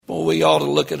we ought to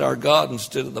look at our God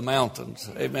instead of the mountains.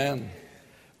 Amen.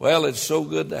 Well, it's so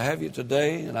good to have you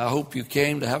today, and I hope you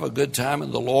came to have a good time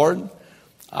in the Lord.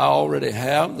 I already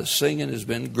have. The singing has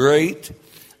been great,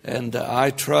 and I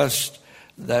trust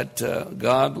that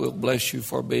God will bless you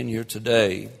for being here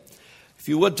today. If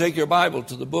you would take your Bible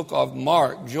to the book of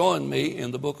Mark, join me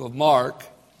in the book of Mark,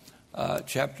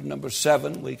 chapter number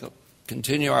 7. We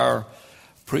continue our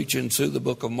preaching through the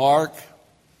book of Mark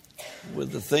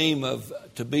with the theme of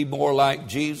to be more like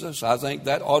Jesus. I think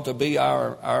that ought to be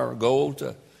our goal,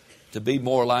 to be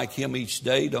more like him each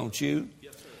day, don't you?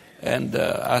 Yes, sir. And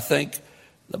I think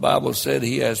the Bible said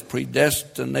he has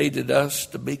predestinated us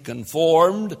to be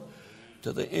conformed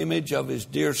to the image of his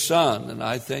dear Son. And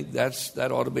I think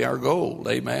that ought to be our goal.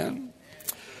 Amen.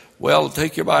 Well,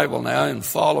 take your Bible now and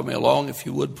follow me along, if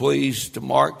you would please, to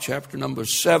Mark chapter number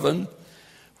 7.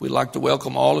 We'd like to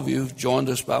welcome all of you who've joined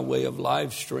us by way of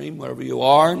live stream, wherever you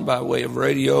are, and by way of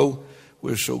radio.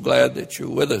 We're so glad that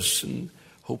you're with us and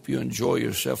hope you enjoy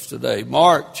yourself today.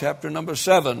 Mark chapter number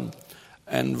 7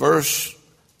 and verse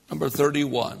number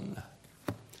 31.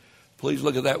 Please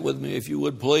look at that with me, if you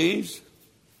would, please.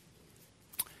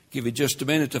 Give you just a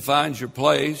minute to find your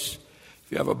place.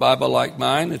 If you have a Bible like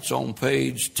mine, it's on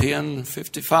page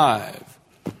 1055.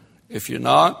 If you're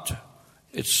not,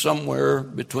 it's somewhere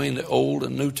between the Old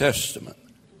and New Testament.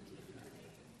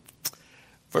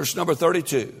 Verse number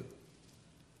 32.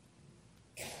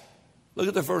 Look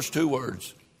at the first two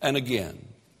words, and again.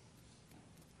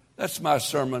 That's my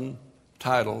sermon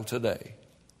title today.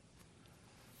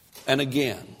 And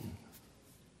again.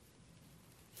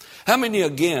 How many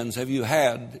agains have you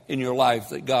had in your life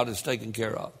that God has taken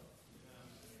care of?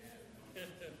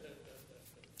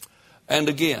 And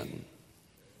again.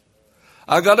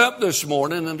 I got up this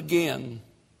morning, and again,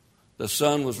 the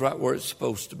sun was right where it's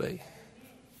supposed to be.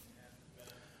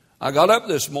 I got up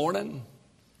this morning,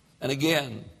 and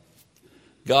again,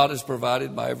 God has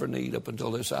provided my every need up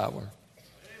until this hour.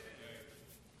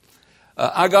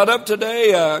 I got up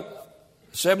today,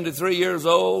 73 years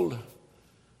old,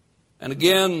 and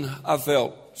again, I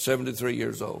felt 73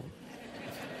 years old.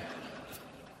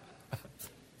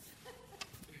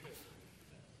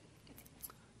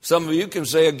 Some of you can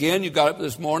say again, you got up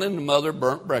this morning and mother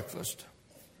burnt breakfast.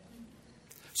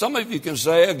 Some of you can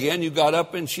say again, you got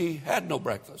up and she had no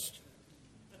breakfast.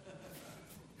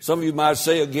 Some of you might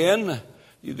say again,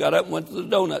 you got up and went to the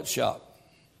donut shop.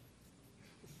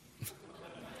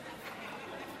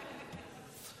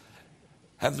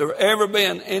 Have there ever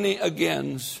been any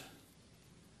agains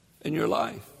in your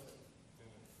life?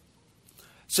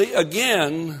 See,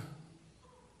 again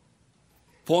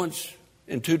points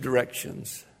in two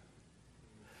directions.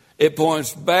 It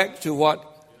points back to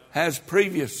what has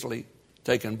previously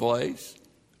taken place.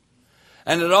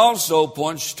 And it also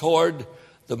points toward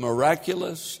the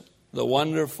miraculous, the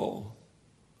wonderful,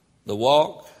 the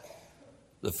walk,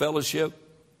 the fellowship,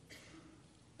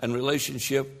 and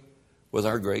relationship with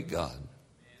our great God.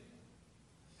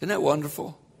 Isn't that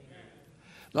wonderful?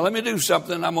 Now let me do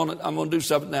something. I'm going to do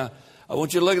something now. I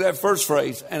want you to look at that first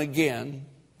phrase, and again.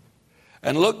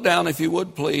 And look down, if you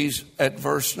would please, at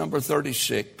verse number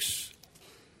 36.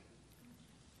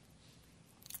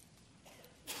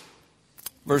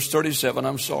 Verse 37,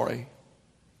 I'm sorry.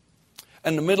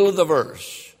 In the middle of the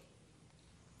verse,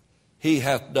 he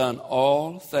hath done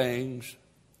all things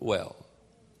well.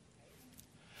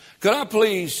 Could I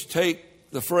please take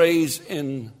the phrase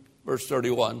in verse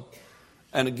 31,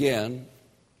 and again,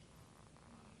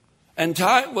 and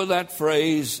tie it with that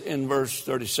phrase in verse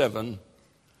 37,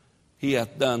 he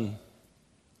hath done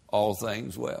all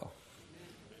things well.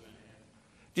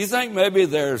 Do you think maybe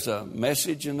there's a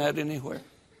message in that anywhere?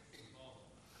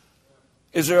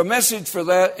 Is there a message for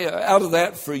that, out of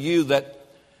that for you, that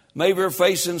maybe you're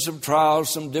facing some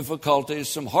trials, some difficulties,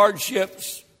 some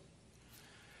hardships?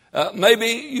 Maybe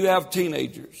you have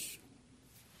teenagers.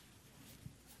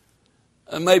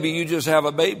 Maybe you just have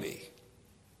a baby.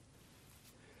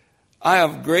 I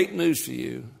have great news for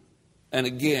you. And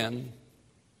again,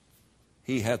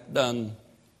 he hath done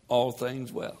all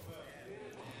things well.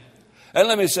 And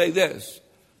let me say this.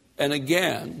 And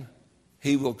again,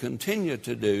 he will continue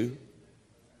to do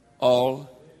all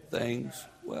things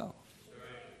well.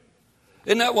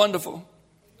 Isn't that wonderful?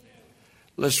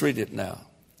 Let's read it now.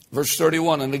 Verse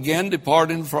 31, and again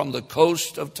departing from the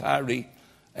coast of Tyre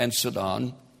and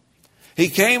Sidon, he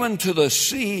came into the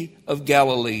Sea of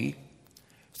Galilee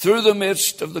through the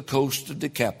midst of the coast of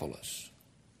Decapolis.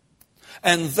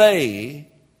 And they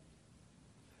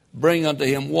bring unto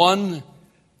him one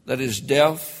that is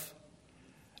deaf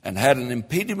and had an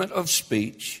impediment of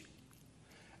speech,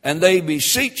 and they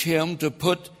beseech him to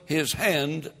put his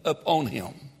hand upon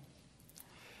him.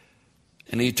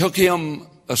 And he took him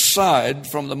aside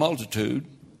from the multitude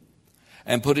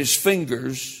and put his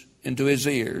fingers into his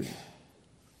ears.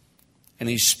 And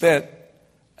he spat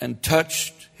and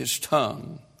touched his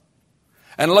tongue.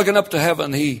 And looking up to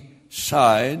heaven, he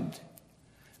sighed,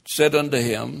 said unto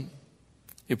him,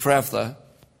 Ephphatha,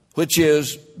 which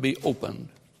is, be opened.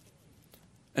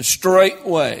 And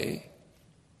straightway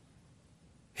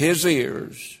his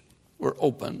ears were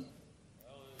open,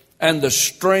 and the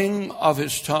string of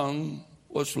his tongue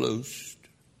was loosed,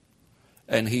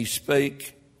 and he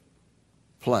spake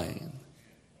plain.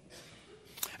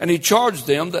 And he charged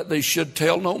them that they should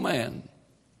tell no man.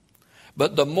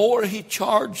 But the more he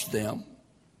charged them,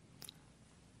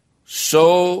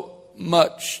 so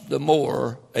much the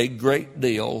more, a great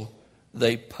deal,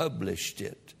 they published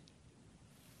it.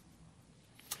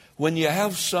 When you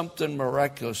have something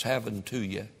miraculous happen to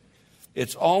you,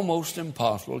 it's almost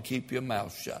impossible to keep your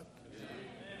mouth shut.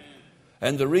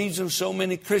 And the reason so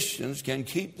many Christians can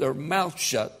keep their mouth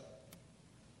shut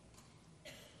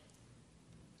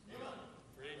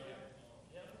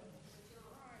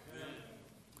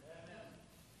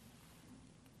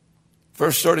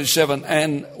Verse 37,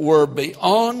 and were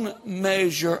beyond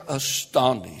measure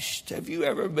astonished. Have you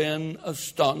ever been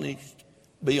astonished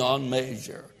beyond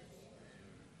measure?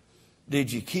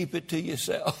 Did you keep it to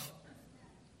yourself?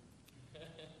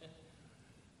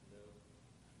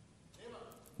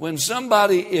 When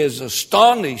somebody is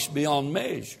astonished beyond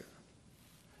measure.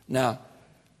 Now,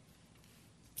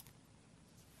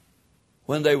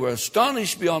 when they were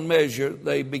astonished beyond measure,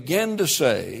 they began to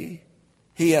say,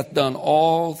 He hath done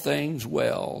all things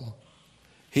well.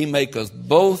 He maketh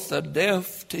both the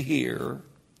deaf to hear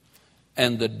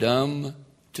and the dumb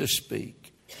to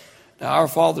speak. Now, our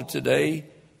Father, today,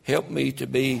 help me to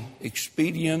be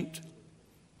expedient.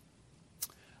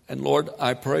 And Lord,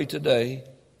 I pray today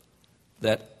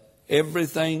that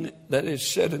everything that is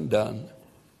said and done,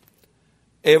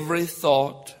 every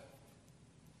thought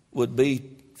would be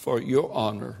for your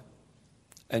honor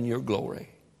and your glory.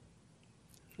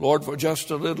 Lord, for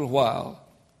just a little while,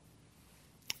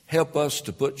 help us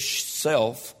to put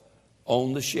self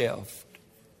on the shelf.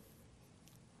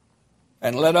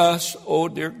 And let us, oh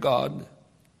dear God,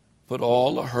 put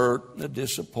all the hurt, the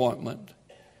disappointment,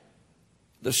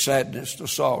 the sadness, the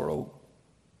sorrow,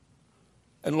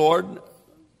 and Lord,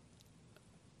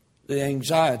 the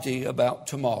anxiety about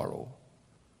tomorrow.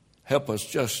 Help us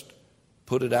just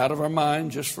put it out of our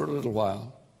mind just for a little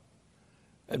while.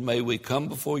 And may we come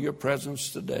before your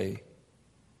presence today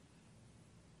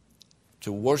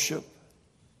to worship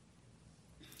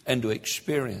and to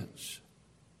experience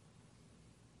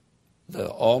the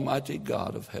Almighty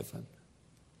God of heaven.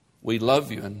 We love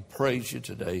you and praise you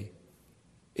today.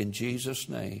 In Jesus'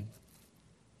 name,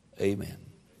 amen.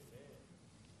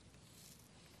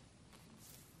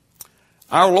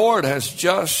 Our Lord has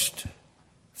just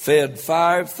fed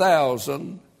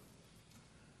 5,000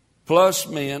 plus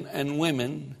men and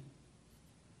women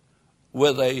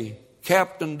with a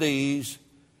Captain D's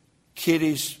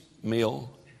kiddies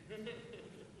meal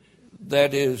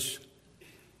that is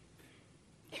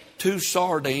 2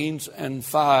 sardines and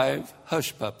 5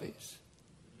 hush puppies.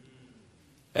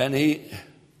 And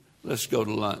let's go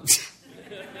to lunch.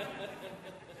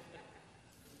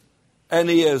 And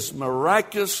he has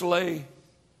miraculously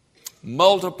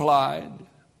multiplied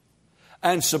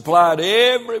and supplied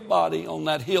everybody on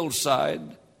that hillside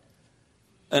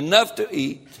enough to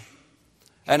eat,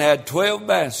 and had 12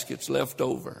 baskets left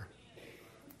over.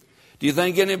 Do you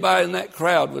think anybody in that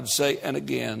crowd would say, and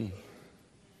again?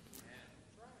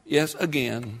 Yes,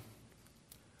 again.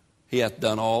 He hath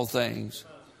done all things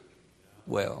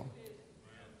well.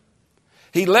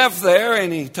 He left there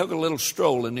and he took a little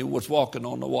stroll and he was walking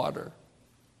on the water.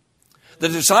 The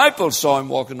disciples saw him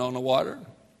walking on the water.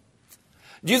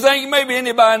 Do you think maybe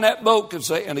anybody in that boat could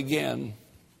say, and again,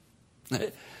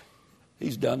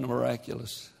 he's done the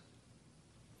miraculous?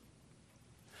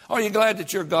 Are you glad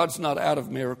that your God's not out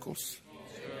of miracles?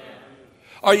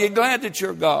 Are you glad that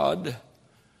your God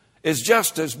is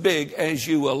just as big as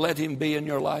you will let him be in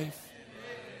your life?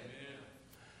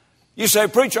 You say,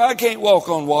 preacher, I can't walk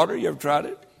on water. You ever tried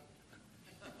it?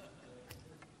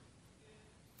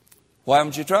 Why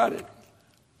haven't you tried it?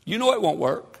 You know it won't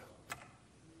work.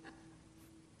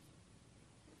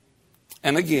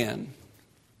 And again,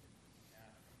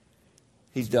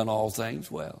 he's done all things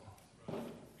well.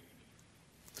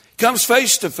 Comes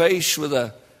face to face with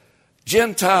a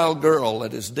Gentile girl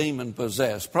that is demon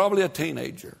possessed, probably a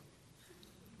teenager.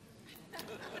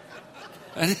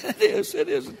 And it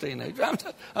is a teenager.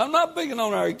 I'm not picking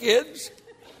on our kids,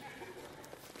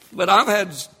 but I've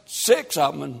had 6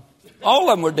 of them, and all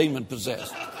of them were demon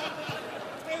possessed.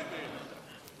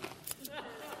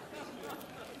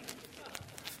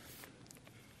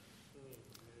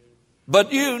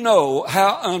 But you know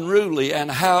how unruly and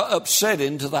how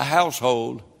upsetting to the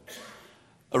household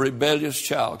a rebellious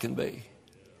child can be.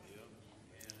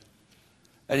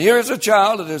 And here is a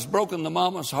child that has broken the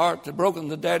mama's heart, that broken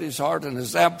the daddy's heart, and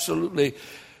has absolutely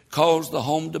caused the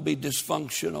home to be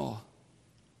dysfunctional.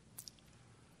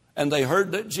 And they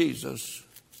heard that Jesus,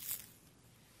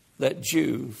 that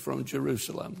Jew from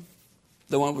Jerusalem,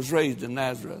 the one who was raised in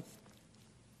Nazareth,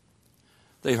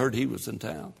 they heard he was in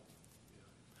town.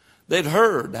 They'd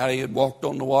heard how he had walked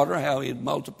on the water, how he had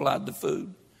multiplied the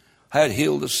food, had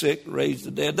healed the sick, raised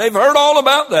the dead. They've heard all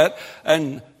about that.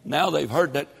 And now they've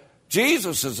heard that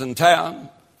Jesus is in town.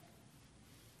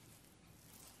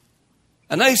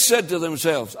 And they said to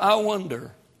themselves, I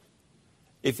wonder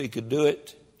if he could do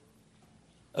it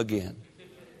again.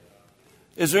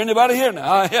 Is there anybody here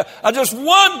now? I just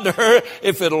wonder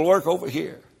if it'll work over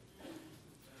here.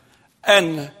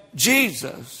 And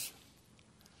Jesus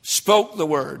spoke the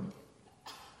word.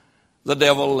 The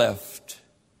devil left.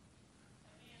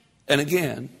 And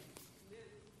again,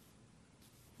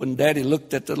 when Daddy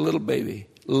looked at the little baby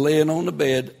laying on the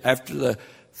bed after the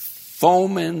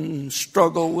foaming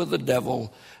struggle with the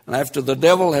devil, and after the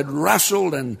devil had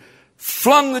wrestled and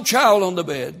flung the child on the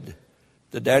bed,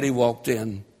 the daddy walked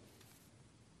in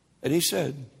and he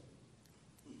said,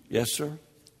 yes, sir,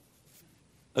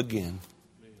 again,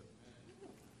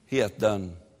 he hath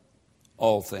done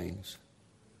all things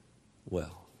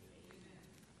well.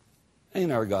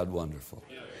 Ain't our God wonderful?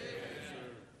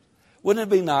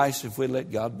 Wouldn't it be nice if we let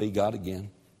God be God again?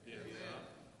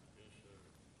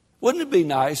 Wouldn't it be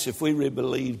nice if we really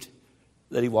believed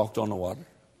that he walked on the water?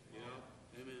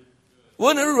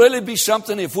 Wouldn't it really be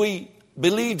something if we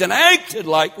believed and acted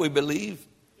like we believe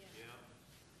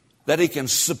that he can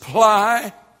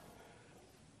supply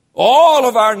all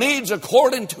of our needs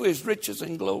according to his riches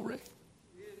and glory?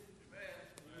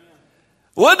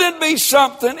 Wouldn't it be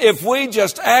something if we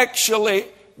just actually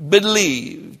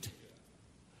believed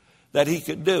that he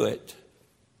could do it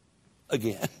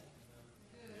again?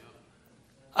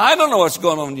 I don't know what's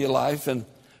going on in your life, and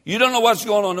you don't know what's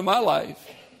going on in my life.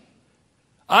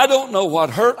 I don't know what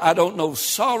hurt. I don't know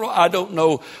sorrow. I don't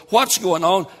know what's going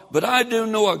on, but I do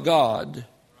know a God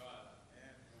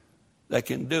that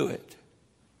can do it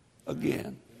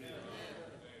again.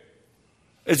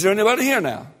 Is there anybody here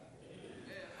now?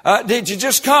 Did you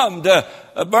just come to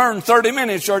burn 30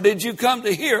 minutes, or did you come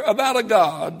to hear about a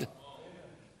God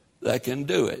that can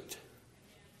do it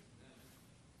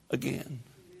again?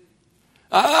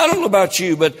 I don't know about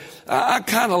you, but I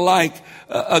kind of like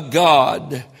a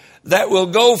God that will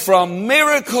go from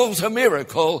miracle to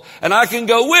miracle, and I can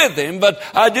go with him, but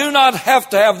I do not have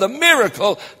to have the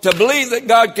miracle to believe that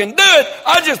God can do it.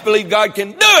 I just believe God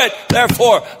can do it.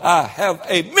 Therefore, I have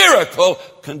a miracle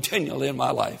continually in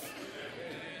my life.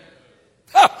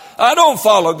 I don't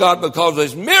follow God because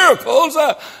there's miracles.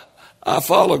 I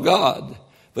follow God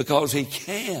because he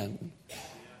can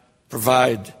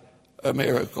provide a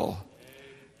miracle.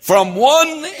 From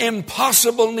one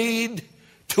impossible need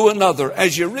to another.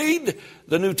 As you read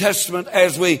the New Testament,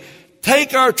 as we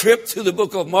take our trip through the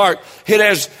book of Mark, it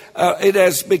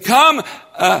has become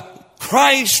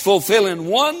Christ fulfilling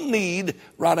one need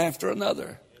right after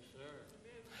another.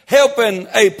 Helping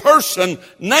a person,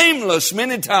 nameless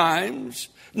many times,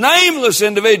 nameless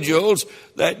individuals,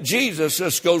 that Jesus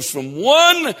just goes from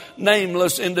one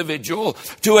nameless individual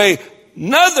to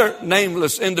another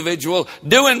nameless individual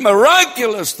doing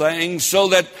miraculous things so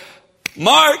that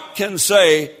Mark can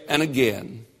say, and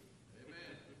again,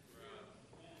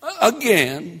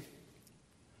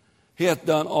 he hath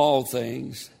done all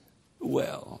things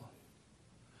well.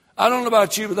 I don't know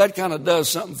about you, but that kind of does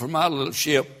something for my little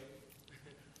ship.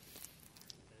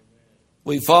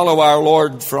 We follow our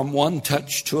Lord from one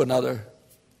touch to another.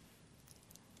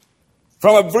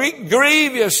 From a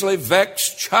grievously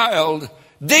vexed child,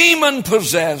 demon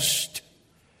possessed,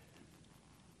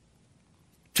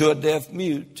 to a deaf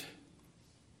mute,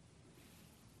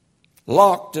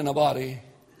 locked in a body,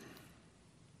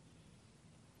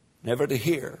 never to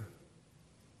hear.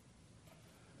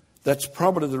 That's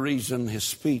probably the reason his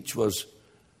speech was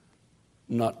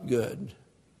not good.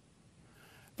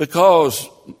 Because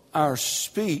our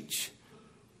speech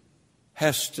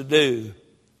has to do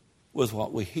with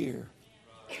what we hear.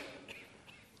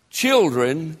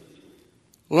 Children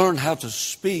learn how to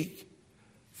speak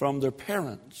from their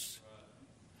parents.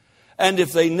 And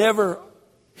if they never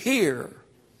hear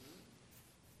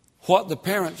what the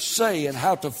parents say and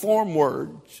how to form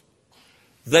words,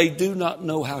 they do not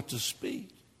know how to speak.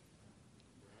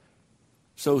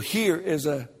 So here is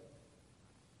an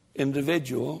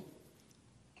individual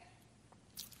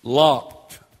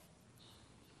locked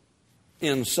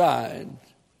inside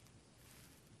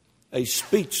a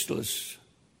speechless,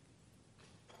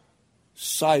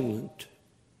 silent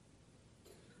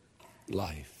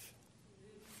life.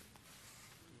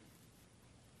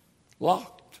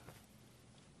 Locked.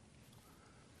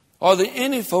 Are there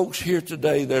any folks here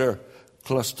today that are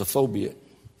claustrophobic?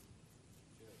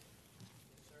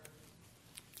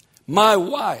 My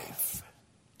wife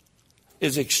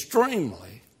is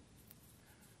extremely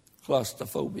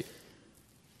claustrophobic.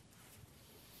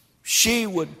 She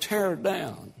would tear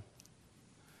down.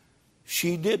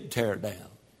 She did tear down.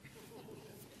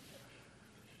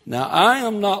 Now, I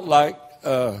am not like,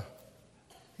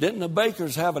 didn't the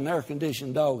Bakers have an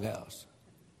air-conditioned doghouse?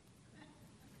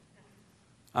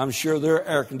 I'm sure their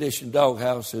air-conditioned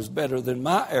doghouse is better than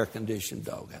my air-conditioned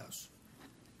doghouse.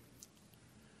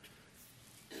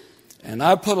 And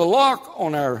I put a lock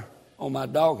on my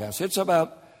doghouse. It's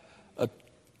about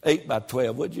 8 by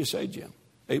 12. What'd you say, Jim?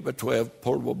 8 by 12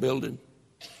 portable building.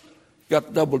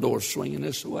 Got double doors swinging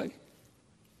this way.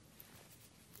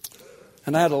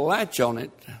 And I had a latch on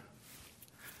it.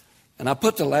 And I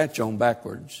put the latch on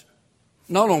backwards.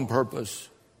 Not on purpose.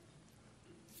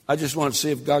 I just wanted to see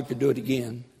if God could do it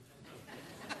again.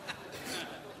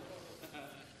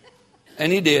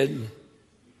 And he did.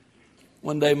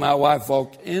 One day my wife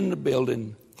walked in the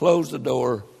building, closed the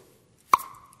door,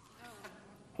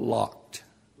 locked.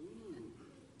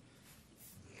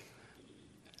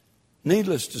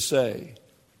 Needless to say,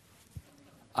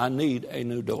 I need a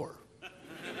new door.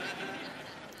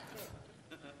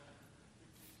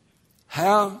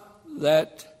 How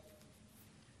that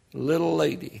little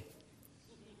lady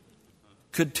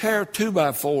could tear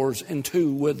 2x4s in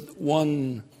two with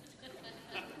one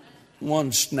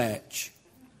snatch.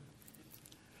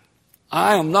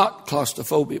 I am not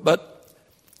claustrophobic, but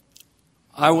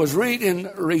I was reading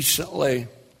recently,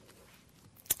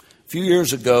 a few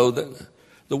years ago, that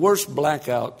the worst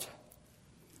blackout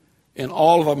in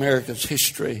all of America's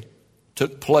history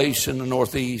took place in the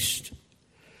Northeast.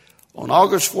 On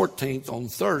August 14th, on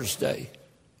Thursday,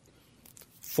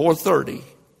 4:30,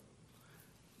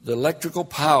 the electrical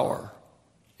power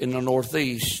in the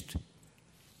Northeast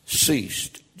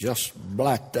ceased, just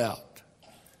blacked out.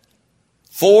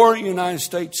 4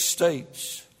 United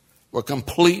States were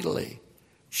completely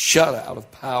shut out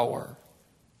of power.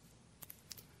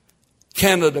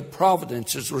 Canada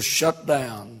provinces were shut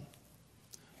down.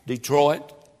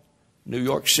 Detroit, New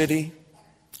York City,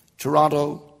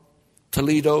 Toronto,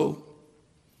 Toledo,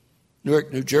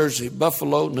 Newark, New Jersey,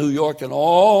 Buffalo, New York, and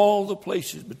all the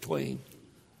places between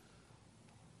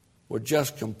were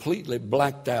just completely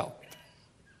blacked out.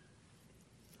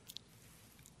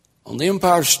 On the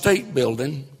Empire State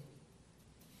Building,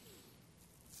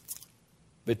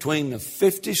 between the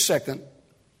 52nd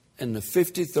and the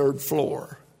 53rd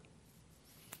floor,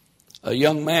 a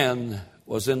young man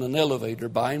was in an elevator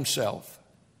by himself,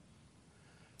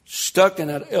 stuck in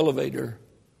that elevator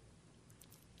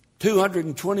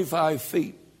 225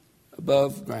 feet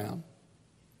above ground,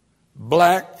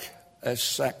 black as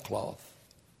sackcloth.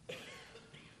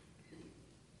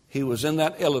 He was in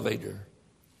that elevator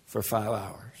for 5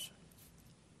 hours.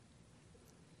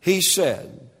 He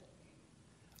said,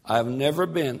 I've never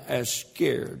been as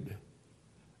scared.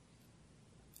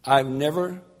 I've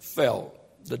never felt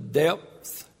the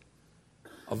depth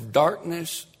of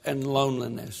darkness and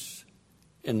loneliness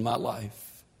in my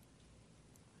life.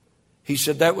 He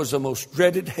said that was the most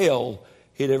dreaded hell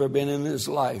he'd ever been in his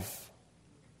life.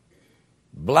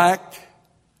 Black,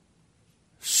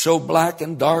 so black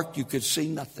and dark you could see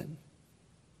nothing.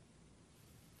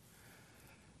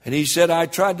 And he said, I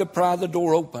tried to pry the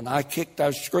door open. I kicked,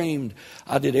 I screamed.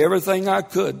 I did everything I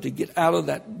could to get out of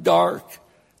that dark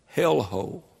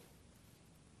hellhole.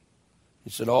 He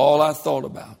said, all I thought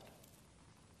about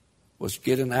was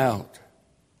getting out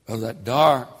of that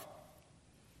dark,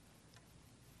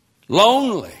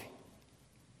 lonely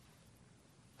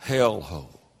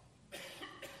hellhole.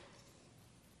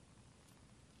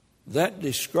 That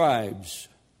describes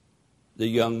the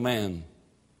young man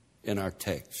in our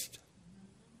text.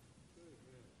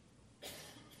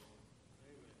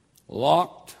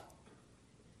 Locked,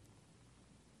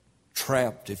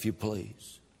 trapped, if you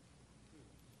please,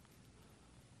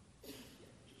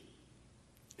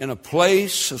 in a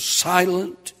place of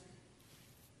silent,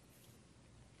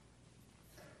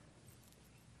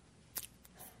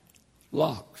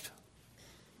 locked.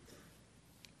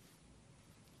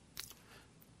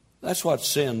 That's what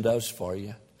sin does for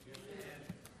you.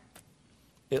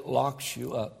 It locks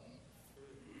you up.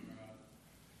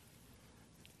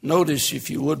 Notice,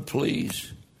 if you would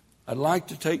please, I'd like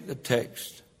to take the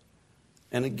text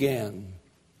and again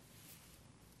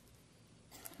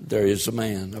there is a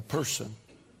man, a person.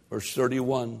 Verse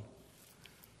 31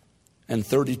 and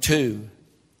 32.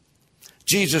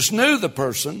 Jesus knew the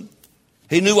person.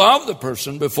 He knew of the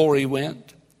person before he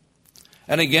went.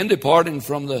 And again, departing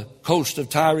from the coast of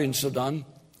Tyre and Sidon,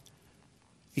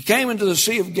 he came into the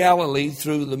Sea of Galilee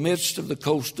through the midst of the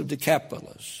coast of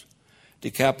Decapolis.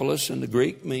 Decapolis in the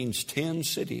Greek means 10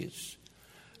 cities.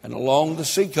 And along the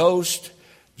sea coast,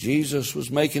 Jesus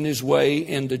was making his way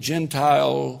into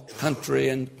Gentile country,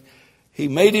 and he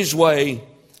made his way.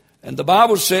 And the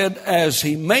Bible said as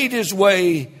he made his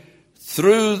way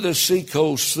through the sea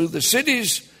coast, through the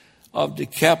cities of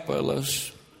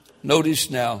Decapolis, notice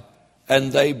now,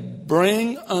 and they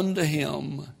bring unto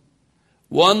him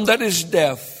one that is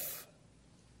deaf,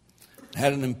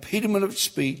 had an impediment of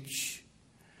speech,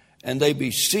 and they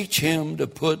beseech him to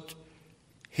put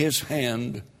his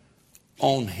hand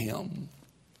on him.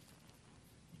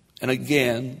 And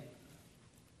again,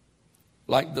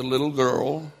 like the little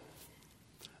girl,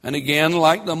 and again,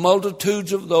 like the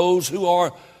multitudes of those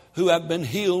who have been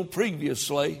healed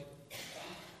previously,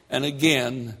 and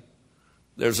again,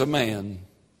 there's a man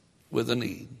with a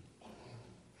need.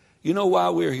 You know why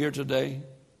we're here today?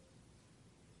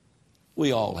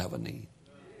 We all have a need.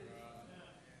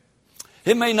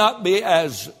 It may not be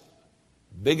as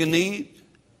big a need.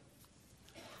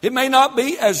 It may not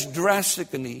be as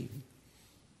drastic a need.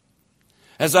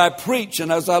 As I preach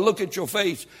and as I look at your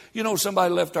face, you know,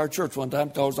 somebody left our church one time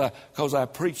because I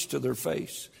preached to their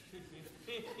face.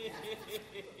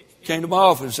 Came to my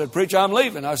office and said, "Preacher, I'm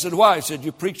leaving." I said, "Why?" He said,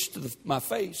 "You preached to my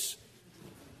face."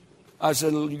 I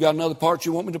said, "You got another part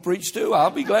you want me to preach to?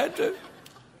 I'll be glad to."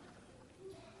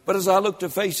 But as I look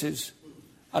at faces,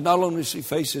 I not only see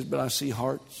faces, but I see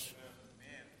hearts.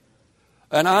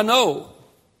 And I know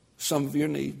some of your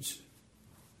needs.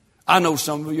 I know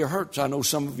some of your hurts. I know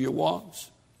some of your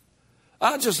wants.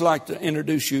 I'd just like to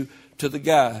introduce you to the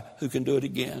guy who can do it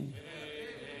again.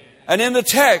 And in the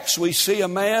text, we see a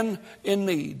man in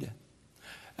need.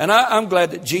 And I'm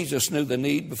glad that Jesus knew the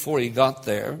need before he got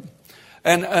there.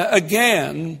 And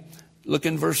again, look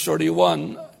in verse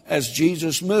 31, as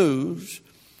Jesus moves,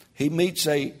 he meets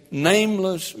a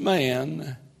nameless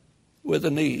man with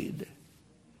a need.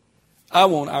 I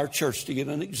want our church to get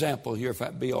an example here, if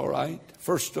that'd be all right.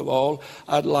 First of all,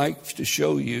 I'd like to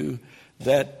show you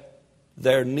that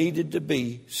there needed to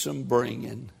be some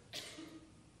bringing.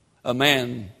 A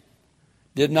man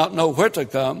did not know where to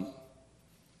come.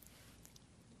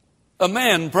 A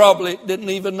man probably didn't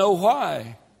even know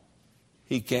why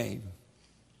he came.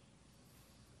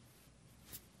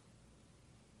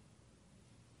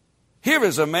 Here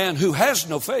is a man who has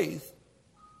no faith,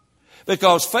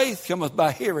 because faith cometh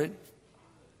by hearing,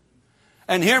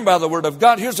 and hearing by the word of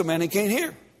God. Here's a man who can't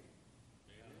hear.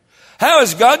 How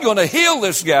is God going to heal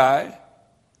this guy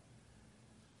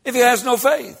if he has no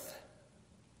faith?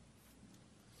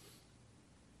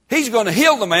 He's going to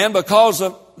heal the man because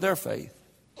of their faith.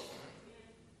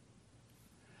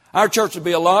 Our church would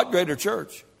be a lot greater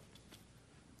church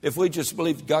if we just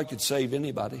believed God could save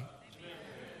anybody.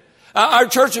 Our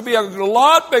church would be a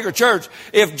lot bigger church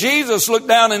if Jesus looked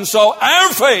down and saw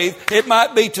our faith. It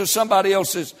might be to somebody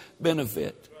else's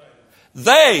benefit.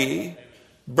 They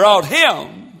brought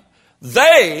him.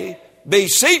 They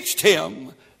beseeched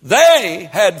him. They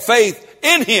had faith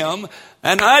in him.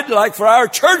 And I'd like for our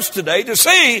church today to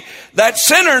see that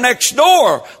sinner next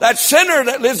door, that sinner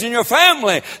that lives in your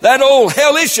family, that old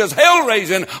hellicious,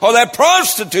 hell-raising, or that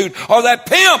prostitute, or that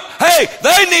pimp. Hey,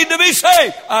 they need to be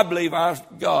saved. I believe our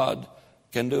God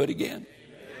can do it again.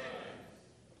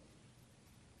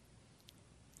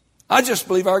 I just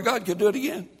believe our God can do it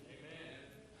again.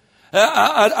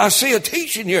 I see a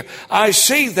teaching here. I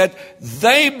see that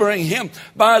they bring him.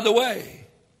 By the way,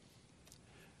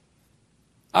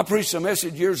 I preached a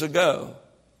message years ago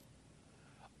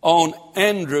on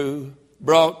Andrew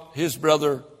brought his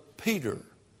brother Peter,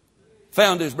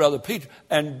 found his brother Peter,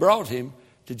 and brought him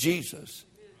to Jesus.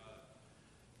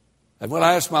 And when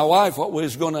I asked my wife what we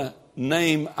was going to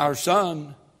name our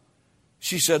son,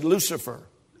 she said Lucifer.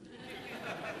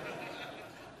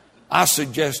 I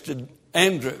suggested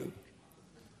Andrew.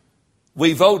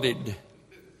 We voted,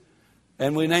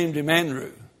 and we named him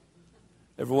Andrew.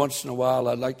 Every once in a while,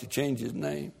 I'd like to change his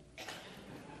name.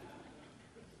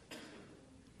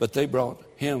 But they brought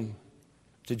him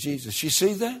to Jesus. You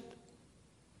see that?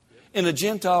 In a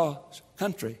Gentile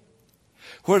country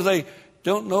where they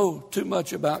don't know too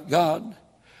much about God,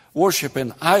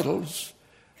 worshiping idols,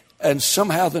 and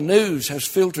somehow the news has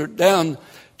filtered down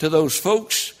to those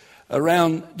folks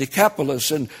around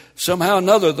Decapolis, and somehow or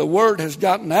another the word has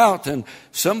gotten out, and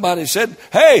somebody said,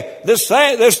 hey, this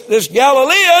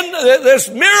Galilean, this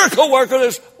miracle worker,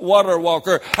 this water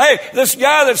walker, hey, this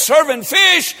guy that's serving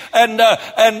fish and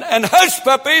hush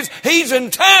puppies, he's in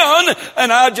town.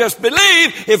 And I just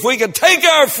believe if we could take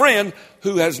our friend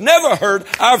who has never heard,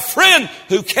 our friend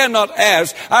who cannot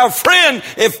ask, our friend,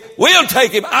 if we'll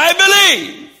take him, I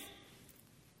believe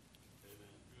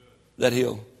that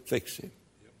he'll fix him.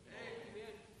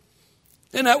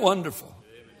 Isn't that wonderful?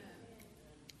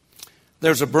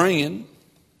 There's a bringing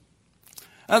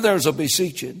and there's a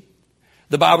beseeching.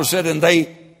 The Bible said, and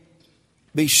they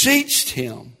beseeched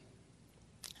him.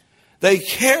 They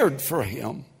cared for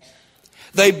him.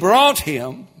 They brought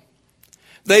him.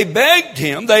 They begged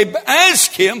him. They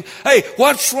asked him, hey,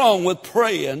 what's wrong with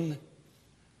praying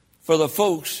for the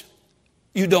folks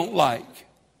you don't like?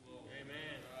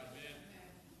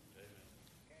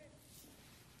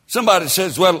 Somebody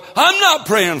says, well, I'm not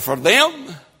praying for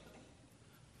them.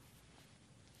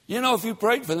 You know, if you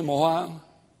prayed for them a while,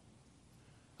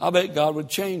 I bet God would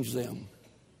change them.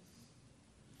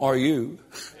 Or you.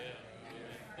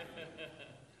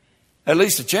 At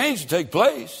least a change would take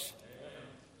place.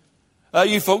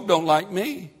 You folk don't like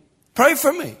me. Pray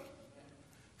for me.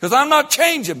 Because I'm not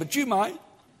changing, but you might.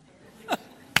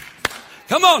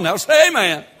 Come on now, say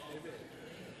amen.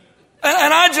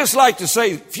 And I just like to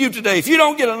say to you today, if you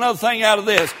don't get another thing out of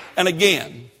this, and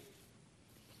again,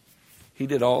 he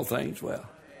did all things well.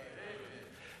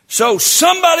 So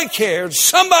somebody cared,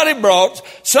 somebody brought,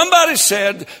 somebody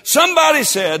said,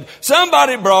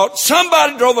 somebody brought,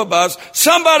 somebody drove a bus,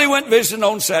 somebody went visiting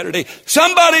on Saturday,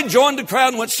 somebody joined the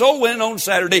crowd and went soul winning on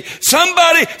Saturday,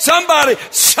 somebody,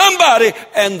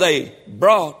 and they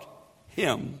brought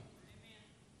him.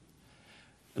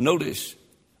 Notice,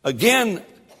 again,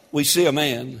 we see a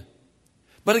man,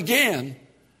 but again,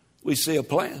 we see a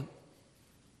plan.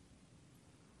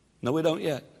 No, we don't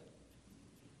yet.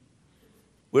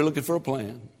 We're looking for a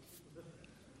plan.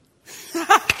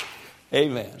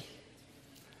 Amen.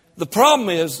 The problem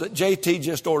is that JT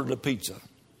just ordered a pizza.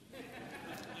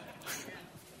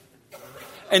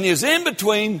 And he's in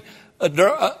between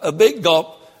a big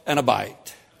gulp and a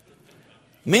bite.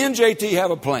 Me and JT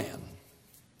have a plan.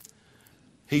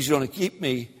 He's going to keep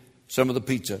me some of the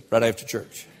pizza right after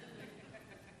church.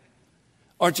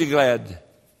 Aren't you glad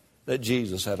that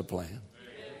Jesus had a plan?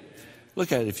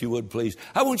 Look at it if you would, please.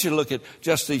 I want you to look at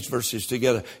just these verses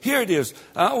together. Here it is.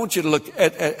 I want you to look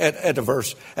at a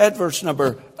verse. At verse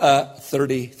number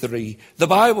 33. The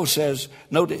Bible says,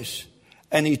 notice,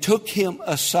 and he took him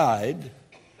aside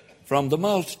from the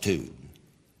multitude,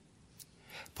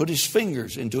 put his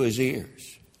fingers into his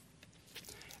ears,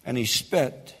 and he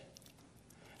spat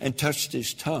and touched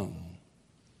his tongue.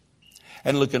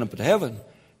 And looking up at heaven,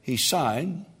 he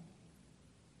sighed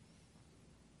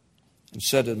and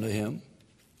said unto him,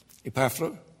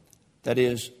 Epaphra, that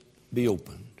is, be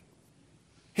opened.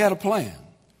 He had a plan.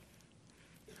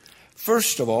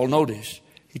 First of all, notice,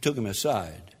 he took him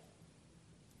aside.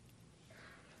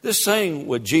 This thing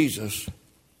with Jesus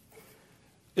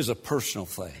is a personal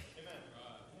thing.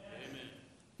 Amen.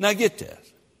 Now get this.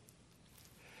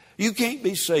 You can't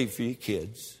be saved for your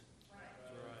kids.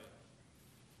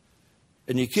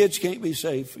 And your kids can't be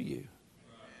saved for you.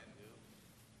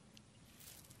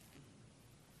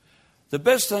 The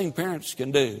best thing parents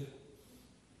can do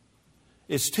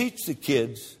is teach the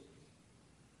kids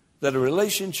that a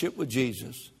relationship with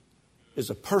Jesus is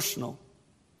a personal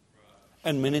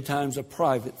and many times a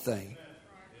private thing.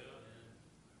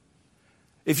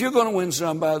 If you're going to win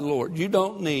somebody by the Lord, you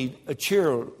don't need a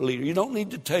cheerleader. You don't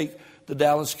need to take the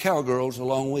Dallas Cowgirls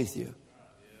along with you.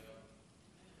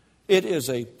 It is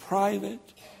a private,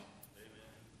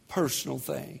 personal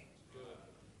thing.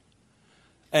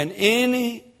 And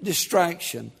any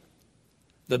distraction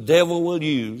the devil will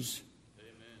use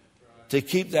to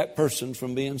keep that person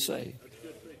from being saved.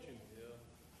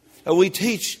 And we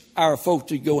teach our folk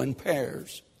to go in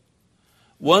pairs.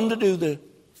 One to do the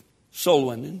soul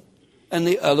winning and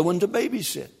the other one to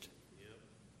babysit.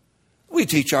 We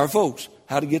teach our folks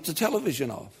how to get the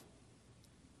television off.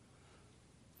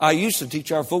 I used to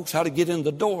teach our folks how to get in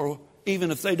the door even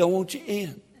if they don't want you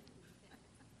in.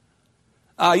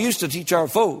 I used to teach our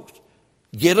folks,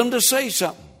 get them to say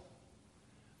something.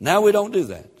 Now we don't do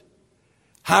that.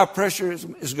 High pressure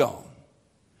is gone.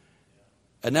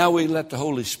 And now we let the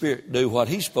Holy Spirit do what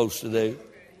He's supposed to do.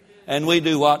 And we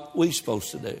do what we're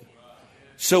supposed to do.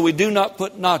 So we do not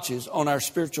put notches on our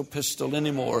spiritual pistol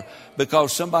anymore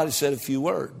because somebody said a few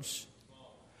words.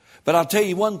 But I'll tell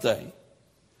you one thing.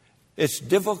 It's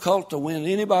difficult to win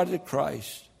anybody to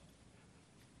Christ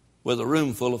with a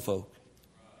room full of folk.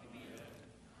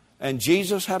 And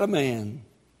Jesus had a man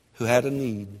who had a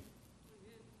need.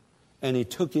 And he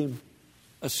took him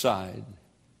aside.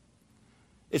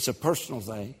 It's a personal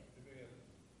thing.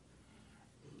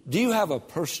 Do you have a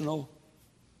personal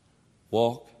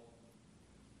walk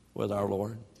with our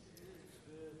Lord?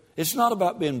 It's not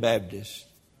about being Baptist.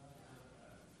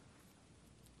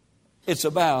 It's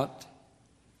about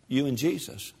you and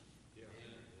Jesus.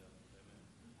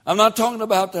 I'm not talking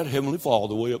about that Heavenly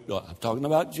Father way up there. I'm talking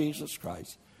about Jesus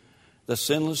Christ, the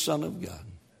sinless Son of God,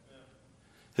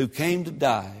 who came to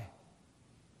die.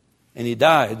 And He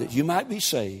died that you might be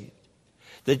saved,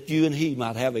 that you and He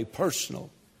might have a personal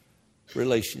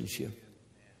relationship.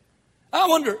 I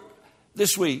wonder,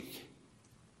 this week,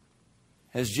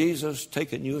 has Jesus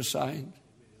taken you aside?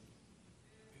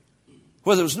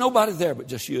 Where there was nobody there but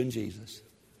just you and Jesus.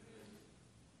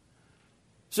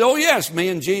 So, oh yes, me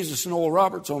and Jesus and Oral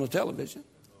Roberts on the television.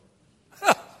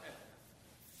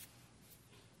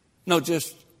 No,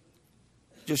 just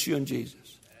you and Jesus.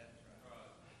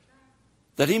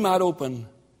 That He might open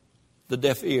the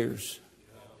deaf ears.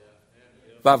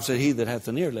 The Bible said, he that hath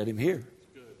an ear, let him hear.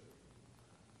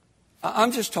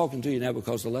 I'm just talking to you now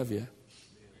because I love you.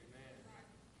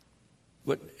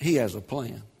 But He has a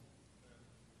plan.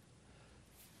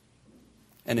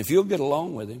 And if you'll get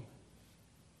along with Him,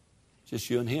 just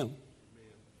you and Him,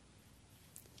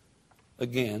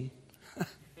 again,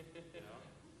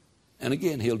 and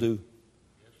again, He'll do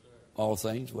all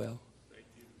things well.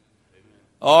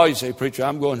 Oh, you say, preacher,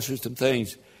 I'm going through some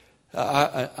things.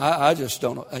 I just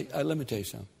don't know. Let me tell you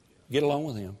something. Get along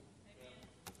with Him.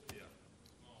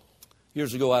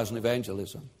 Years ago, I was in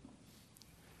evangelism.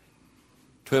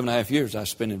 12.5 years I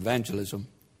spent in evangelism.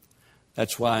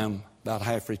 That's why I'm about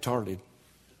half retarded.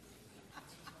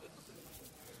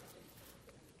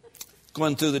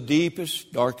 Going through the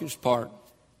deepest, darkest part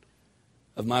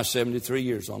of my 73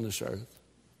 years on this earth.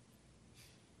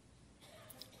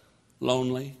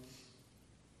 Lonely,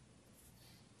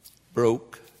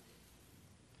 broke,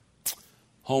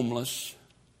 homeless,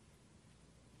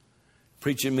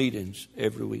 preaching meetings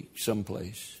every week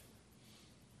someplace.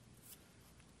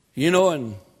 You know,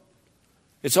 and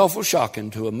it's awful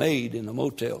shocking to a maid in a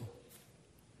motel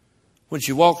when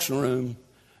she walks in a room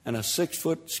and a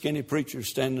 6-foot skinny preacher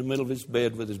standing in the middle of his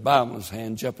bed with his Bible in his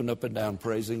hand, jumping up and down,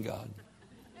 praising God.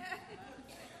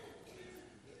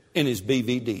 In his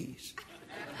BVDs.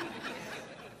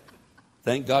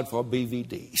 Thank God for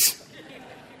BVDs.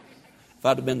 If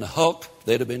I'd have been the Hulk,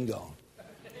 they'd have been gone.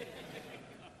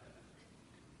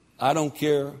 I don't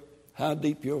care how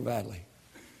deep your valley.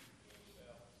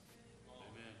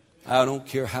 I don't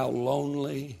care how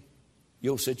lonely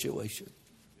your situation.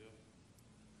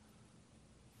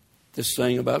 This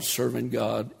thing about serving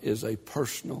God is a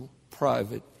personal,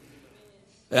 private.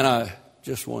 And I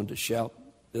just wanted to shout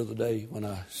the other day when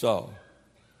I saw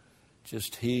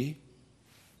just he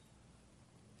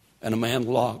and a man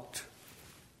locked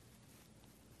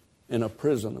in a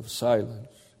prison of silence.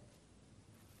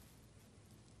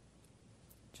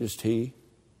 Just he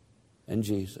and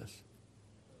Jesus.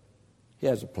 He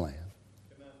has a plan.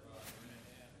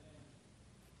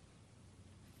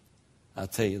 I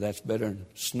tell you, that's better than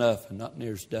snuff and not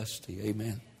near as dusty.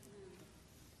 Amen.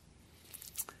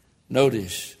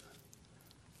 Notice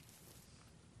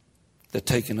the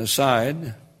taken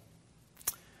aside.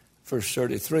 Verse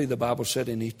 33, the Bible said,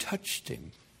 and He touched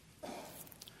him.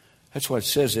 That's what it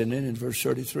says in it in verse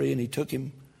 33. And He took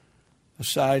him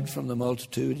aside from the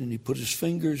multitude, and He put His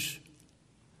fingers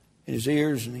in his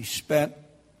ears, and He spat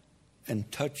and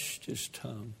touched his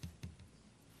tongue.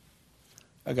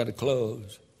 I got to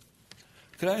close.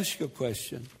 Could I ask you a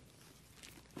question?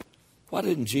 Why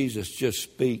didn't Jesus just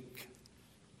speak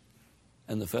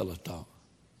and the fellow talk?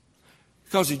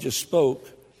 Because He just spoke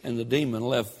and the demon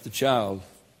left the child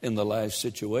in the last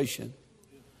situation.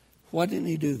 Why didn't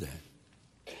He do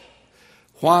that?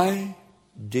 Why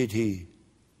did He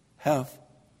have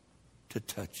to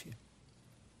touch him?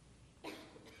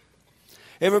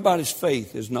 Everybody's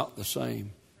faith is not the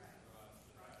same.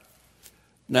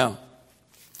 Now,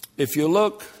 if you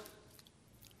look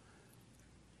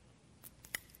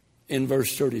in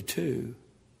verse 32,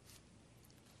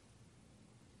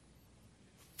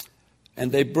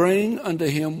 and they bring unto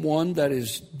him one that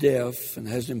is deaf and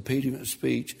has impediment of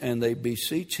speech, and they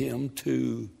beseech him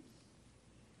to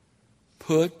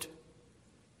put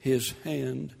his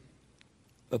hand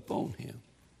upon him.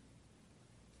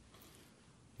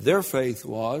 Their faith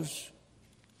was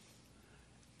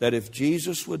that if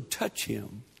Jesus would touch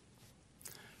him,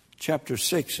 chapter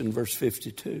 6 and verse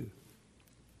 52,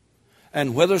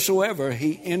 and whithersoever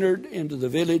he entered into the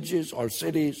villages or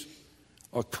cities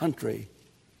or country,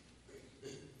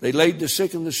 They laid the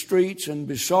sick in the streets and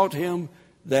besought him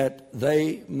that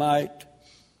they might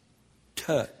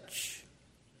touch.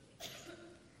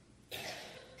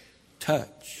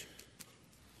 Touch.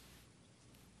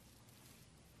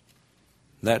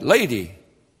 That lady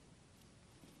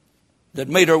that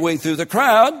made her way through the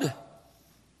crowd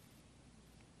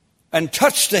and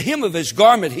touched the hem of his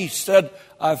garment, he said,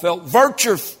 I felt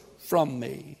virtue from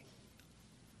me.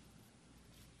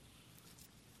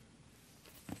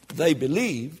 They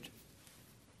believed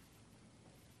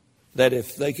that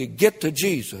if they could get to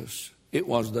Jesus, it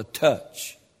was the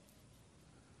touch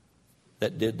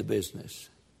that did the business.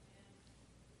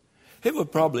 It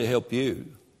would probably help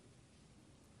you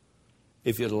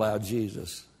if you'd allow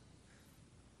Jesus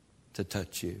to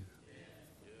touch you.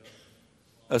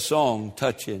 A song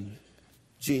touching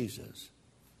Jesus.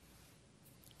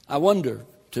 I wonder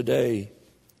today,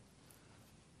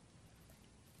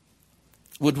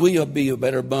 would we be a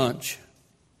better bunch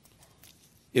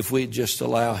if we just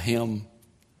allow him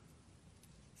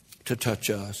to touch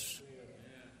us?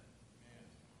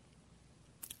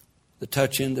 The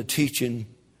touching, the teaching,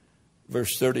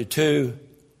 verse 32,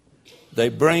 they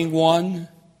bring one.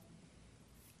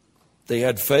 They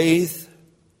had faith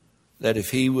that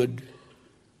if he would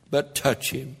but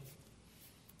touch him,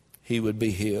 he would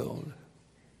be healed.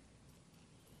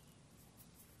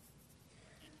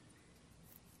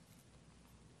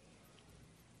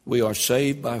 We are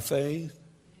saved by faith.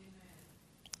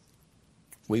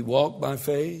 We walk by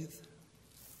faith.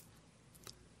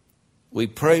 We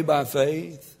pray by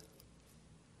faith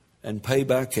and pay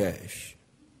by cash.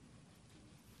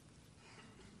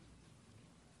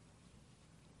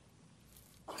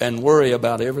 And worry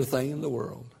about everything in the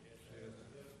world.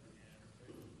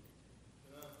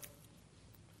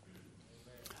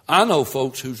 I know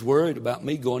folks who's worried about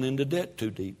me going into debt too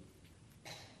deep.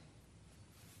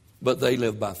 But they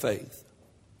live by faith.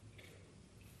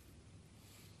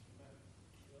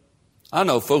 I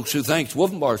know folks who think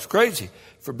Wolfenbar's crazy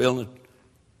for building,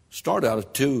 start out a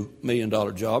 $2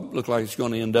 million job. Look like it's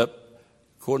going to end up,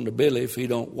 according to Billy, if he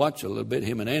don't watch a little bit,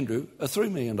 him and Andrew, a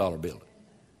 $3 million building.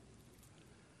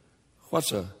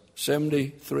 What's a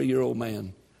 73-year-old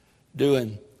man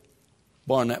doing,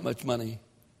 borrowing that much money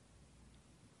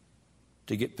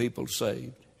to get people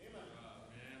saved?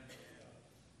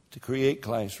 To create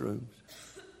classrooms,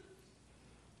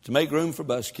 to make room for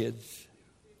bus kids.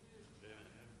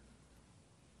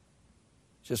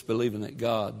 Just believing that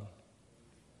God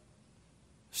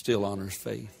still honors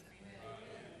faith.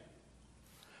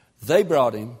 They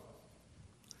brought him,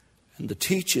 and the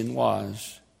teaching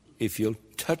was, if you'll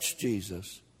touch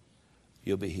Jesus,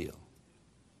 you'll be healed.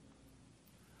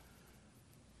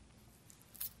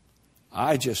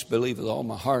 I just believe with all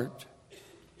my heart.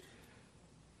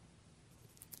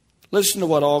 Listen to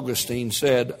what Augustine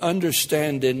said.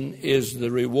 Understanding is the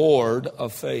reward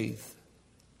of faith.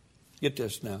 Get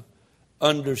this now.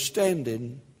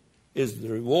 Understanding is the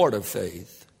reward of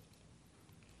faith.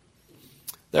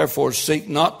 Therefore, seek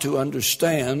not to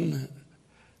understand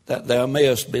that thou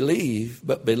mayest believe,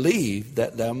 but believe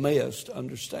that thou mayest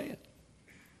understand.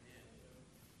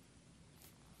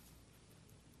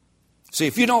 See,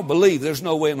 if you don't believe, there's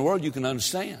no way in the world you can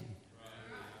understand.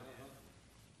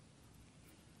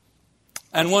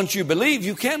 And once you believe,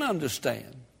 you can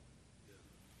understand.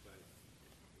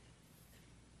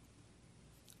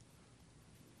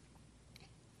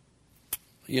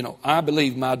 You know, I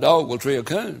believe my dog will tree a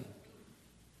coon.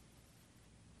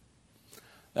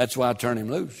 That's why I turn him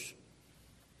loose.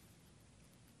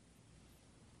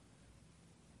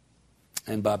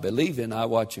 And by believing, I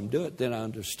watch him do it. Then I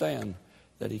understand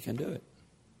that he can do it.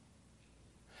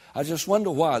 I just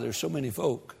wonder why there's so many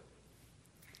folk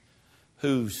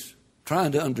who's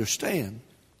trying to understand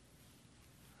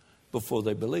before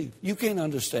they believe. You can't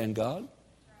understand God.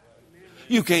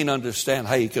 You can't understand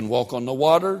how He can walk on the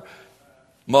water,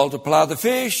 multiply the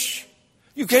fish.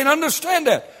 You can't understand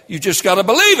that. You just got to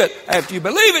believe it. After you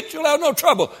believe it, you'll have no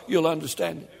trouble. You'll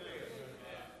understand it.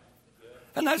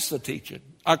 And that's the teaching.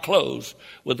 I close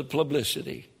with the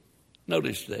publicity.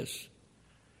 Notice this.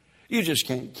 You just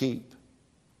can't keep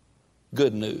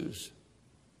good news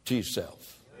to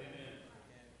yourself.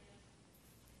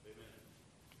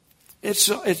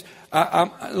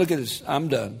 Look at this. I'm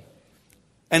done.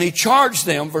 And he charged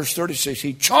them, verse 36,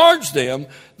 he charged them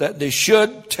that they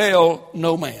should tell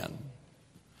no man.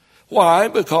 Why?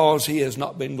 Because he has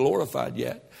not been glorified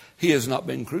yet. He has not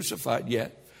been crucified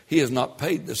yet. He has not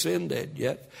paid the sin debt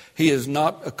yet. He has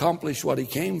not accomplished what he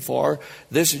came for.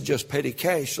 This is just petty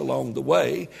cash along the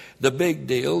way. The big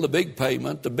deal, the big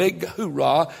payment, the big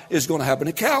hoorah is going to happen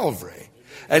at Calvary.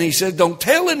 And he said, don't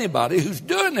tell anybody who's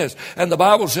doing this. And the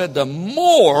Bible said the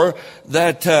more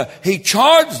that he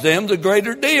charged them, the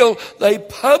greater deal. They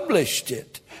published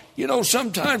it. You know,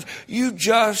 sometimes you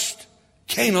just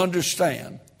can't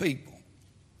understand people.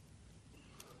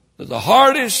 The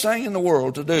hardest thing in the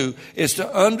world to do is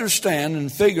to understand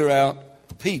and figure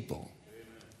out people.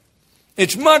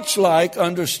 It's much like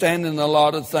understanding a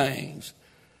lot of things.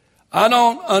 I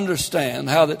don't understand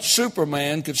how that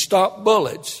Superman could stop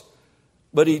bullets,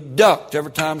 but he ducked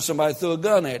every time somebody threw a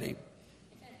gun at him.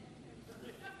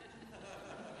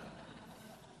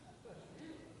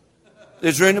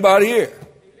 Is there anybody here?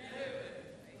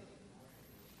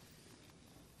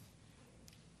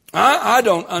 I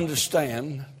don't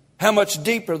understand how much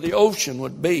deeper the ocean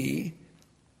would be.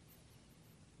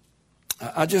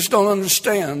 I just don't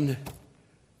understand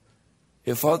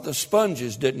if the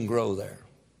sponges didn't grow there.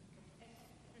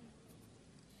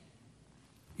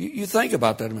 You think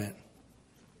about that a minute.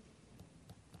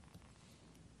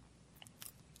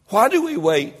 Why do we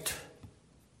wait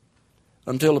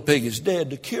until a pig is dead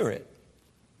to cure it?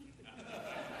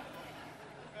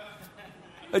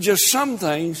 There's just some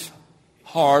things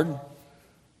hard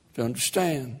to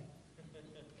understand.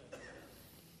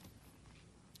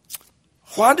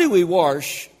 Why do we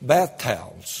wash bath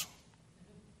towels?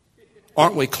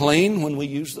 Aren't we clean when we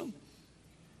use them?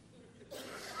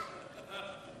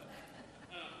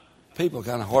 People are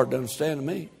kind of hard to understand to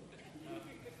me.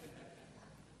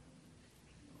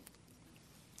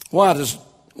 Why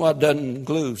doesn't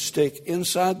glue stick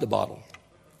inside the bottle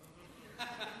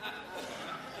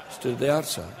instead of the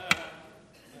outside?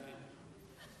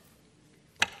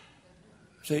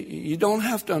 See, you don't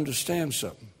have to understand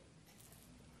something.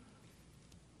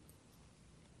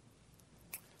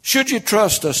 Should you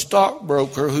trust a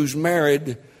stockbroker who's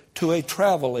married to a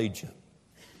travel agent?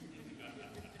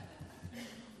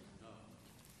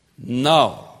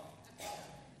 No.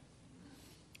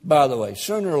 By the way,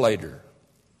 sooner or later,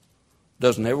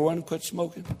 doesn't everyone quit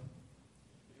smoking?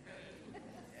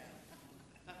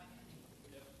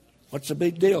 What's the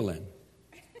big deal then?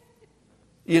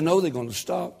 You know they're going to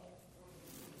stop.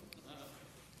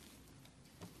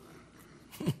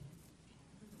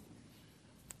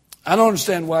 I don't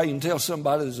understand why you can tell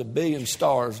somebody there's 1 billion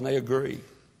stars and they agree.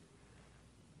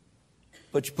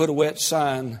 But you put a wet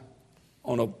sign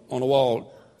on a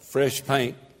wall, fresh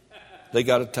paint, they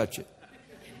got to touch it.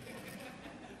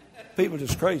 People are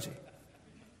just crazy.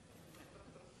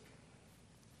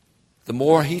 The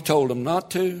more he told them not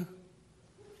to,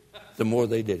 the more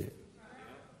they did it.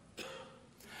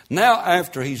 Now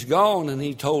after he's gone and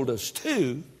he told us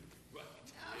to,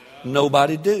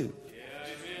 nobody do.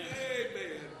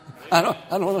 I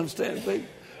don't understand people.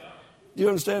 Do you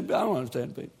understand? I don't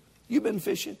understand people. You've been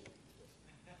fishing.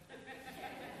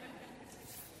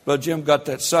 Brother Jim got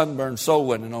that sunburn soul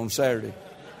winning on Saturday.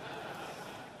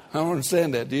 I don't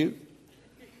understand that, do you?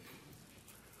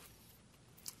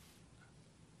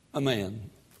 A man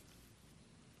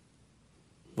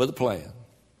with a plan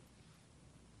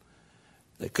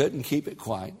that couldn't keep it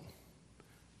quiet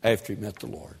after he met the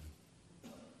Lord.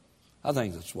 I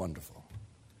think that's wonderful.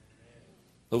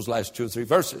 Those last 2 or 3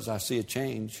 verses, I see a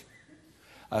change.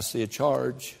 I see a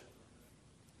charge.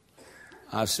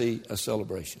 I see a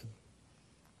celebration.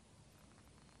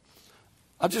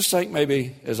 I just think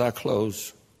maybe as I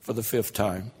close for the 5th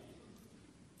time,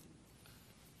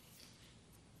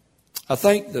 I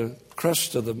think the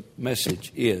crust of the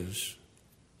message is,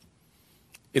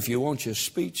 if you want your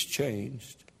speech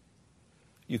changed,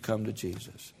 you come to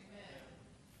Jesus.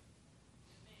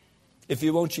 If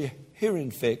you want your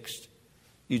hearing fixed,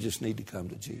 you just need to come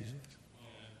to Jesus.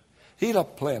 He'll have a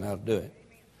plan how to do it.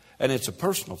 And it's a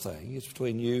personal thing. It's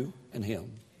between you and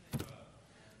him.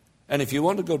 And if you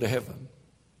want to go to heaven,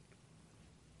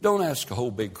 don't ask a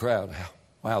whole big crowd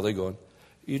how they're going.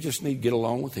 You just need to get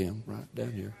along with him right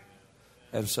down here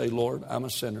and say, Lord, I'm a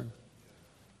sinner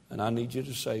and I need you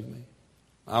to save me.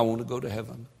 I want to go to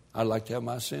heaven. I'd like to have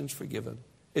my sins forgiven.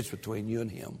 It's between you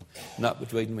and him, not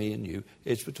between me and you.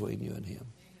 It's between you and him.